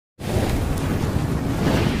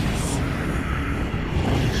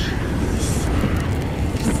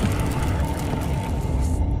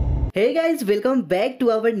Hey guys, welcome back to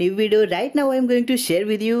our new video. Right now I am going to share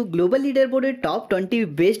with you global leaderboard top 20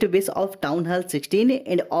 best base of Town Hall 16,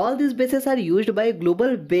 and all these bases are used by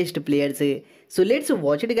global best players. So let's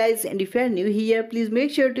watch it guys, and if you are new here, please make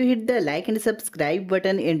sure to hit the like and subscribe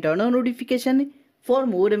button and turn on notification for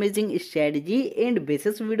more amazing strategy and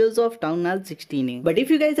basis videos of Town Hall 16. But if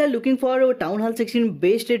you guys are looking for a Town Hall 16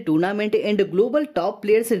 based tournament and global top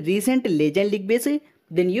players recent Legend League base,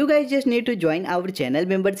 then you guys just need to join our channel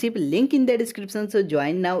membership, link in the description. So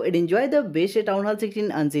join now and enjoy the best Town Hall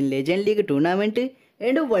 16 Unseen Legend League tournament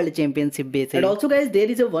and a World Championship base. And also guys,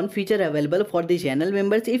 there is a one feature available for the channel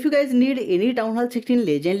members. If you guys need any Town Hall 16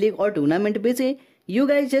 Legend League or tournament base, you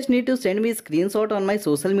guys just need to send me a screenshot on my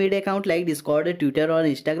social media account like Discord, Twitter or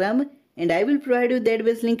Instagram, and I will provide you that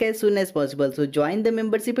base link as soon as possible. So join the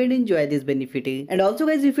membership and enjoy this benefit. And also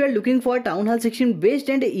guys, if you are looking for Town Hall 16 based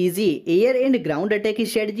and easy air and ground attack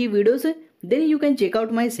strategy videos, then you can check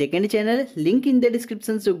out my second channel, link in the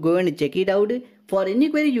description. So go and check it out. For any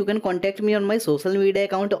query, you can contact me on my social media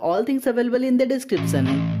account. All things available in the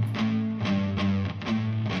description.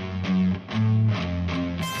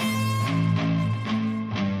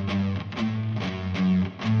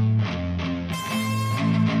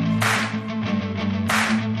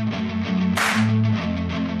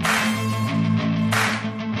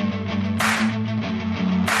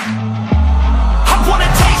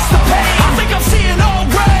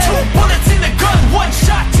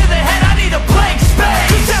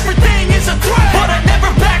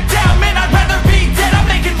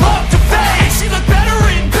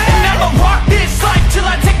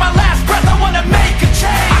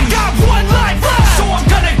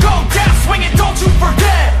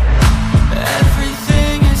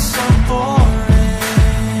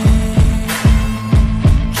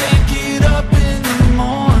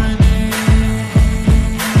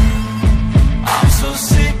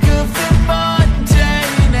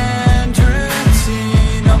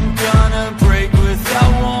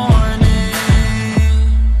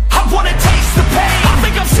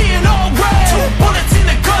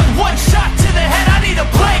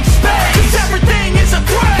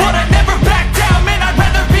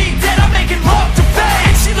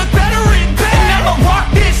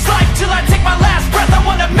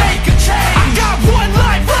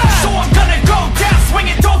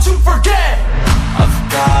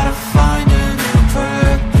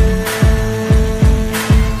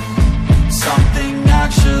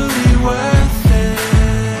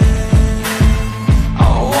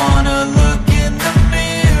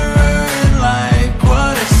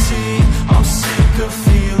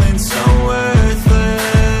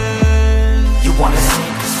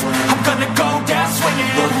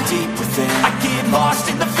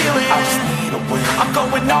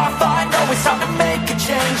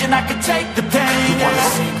 And I can take the pain. You wanna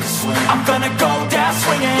sink or swim? I'm gonna go down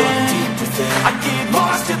swinging. Look deep within. I get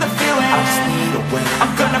lost in the feeling. I just need a win.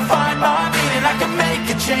 I'm gonna find my meaning. I can make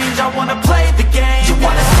a change. I wanna play the game. You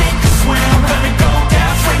wanna sink or swim? I'm gonna go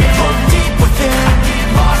down swinging. Look deep within. I get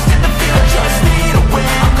lost in the feeling. I just need a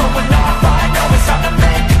win. I'm going off. I know it's time to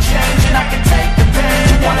make a change, and I can take the pain.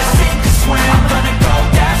 You wanna sink or swim? I'm gonna go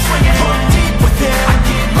down swinging. Look deep within. I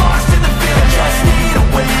get lost in the feeling. I just need a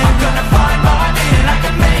win. I'm gonna find my meaning. I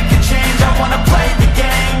can make a change. I wanna play the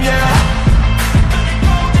game, yeah.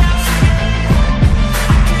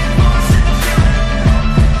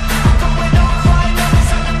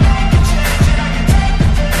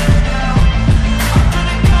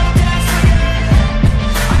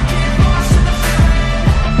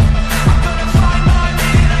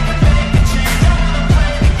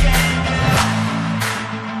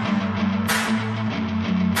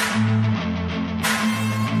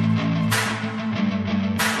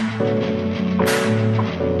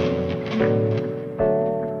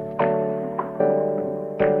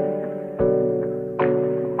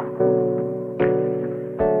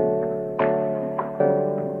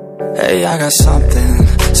 Hey, I got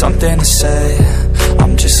something to say.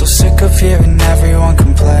 I'm just so sick of hearing everyone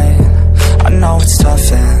complain. I know it's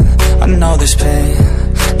tough and I know there's pain,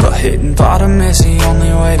 but hitting bottom is the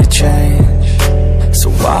only way to change.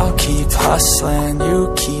 So I'll keep hustling,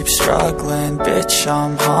 you keep struggling. Bitch,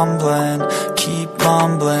 I'm humbling, keep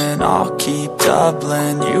mumbling. I'll keep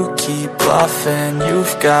doubling, you keep bluffing.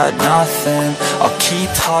 You've got nothing, I'll keep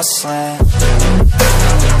hustling.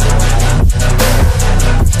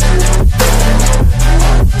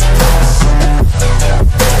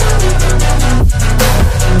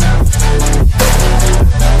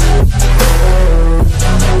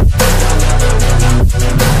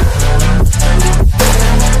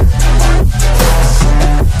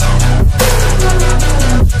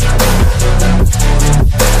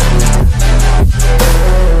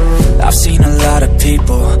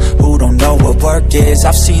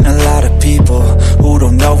 lot of people who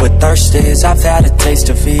don't know what thirst is. I've had a taste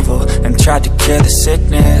of evil and tried to cure the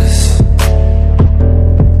sickness,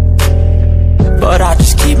 but I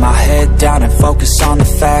just keep my head down and focus on the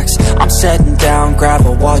facts. I'm setting down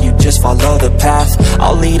gravel while you just follow the path.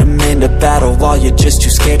 I'll lead them into battle while you're just too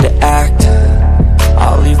scared to act.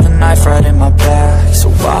 I'll leave the knife right in my back. So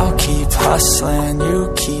I'll keep hustling,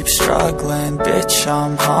 you keep struggling. Bitch,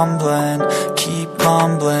 I'm humbling, keep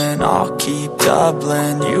mumbling. I'll keep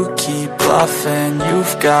doubling, you keep bluffing.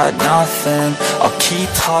 You've got nothing, I'll keep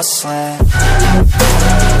hustling.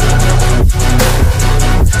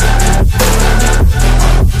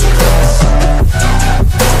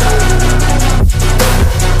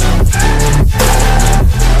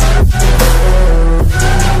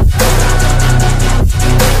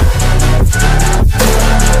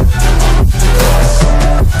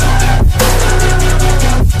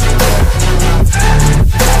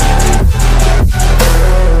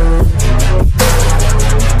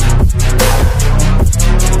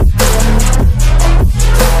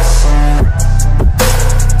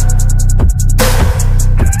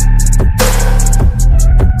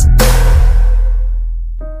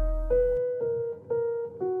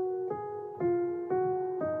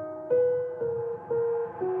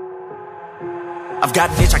 I've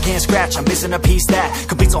got an itch I can't scratch, I'm missing a piece that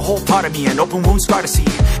completes a whole part of me, an open wound scar to see.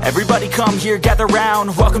 Everybody come here, gather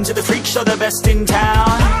round, welcome to the freak show, the best in town.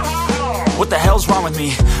 What the hell's wrong with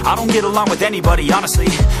me? I don't get along with anybody, honestly.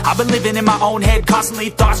 I've been living in my own head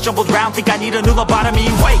constantly, thoughts jumbled round, think I need a new lobotomy.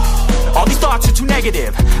 Wait, all these thoughts are too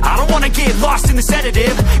negative, I don't wanna get lost in the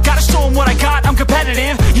sedative. Gotta show them what I got, I'm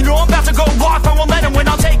competitive. You know I'm about to go off, I won't let them win,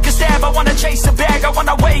 I'll take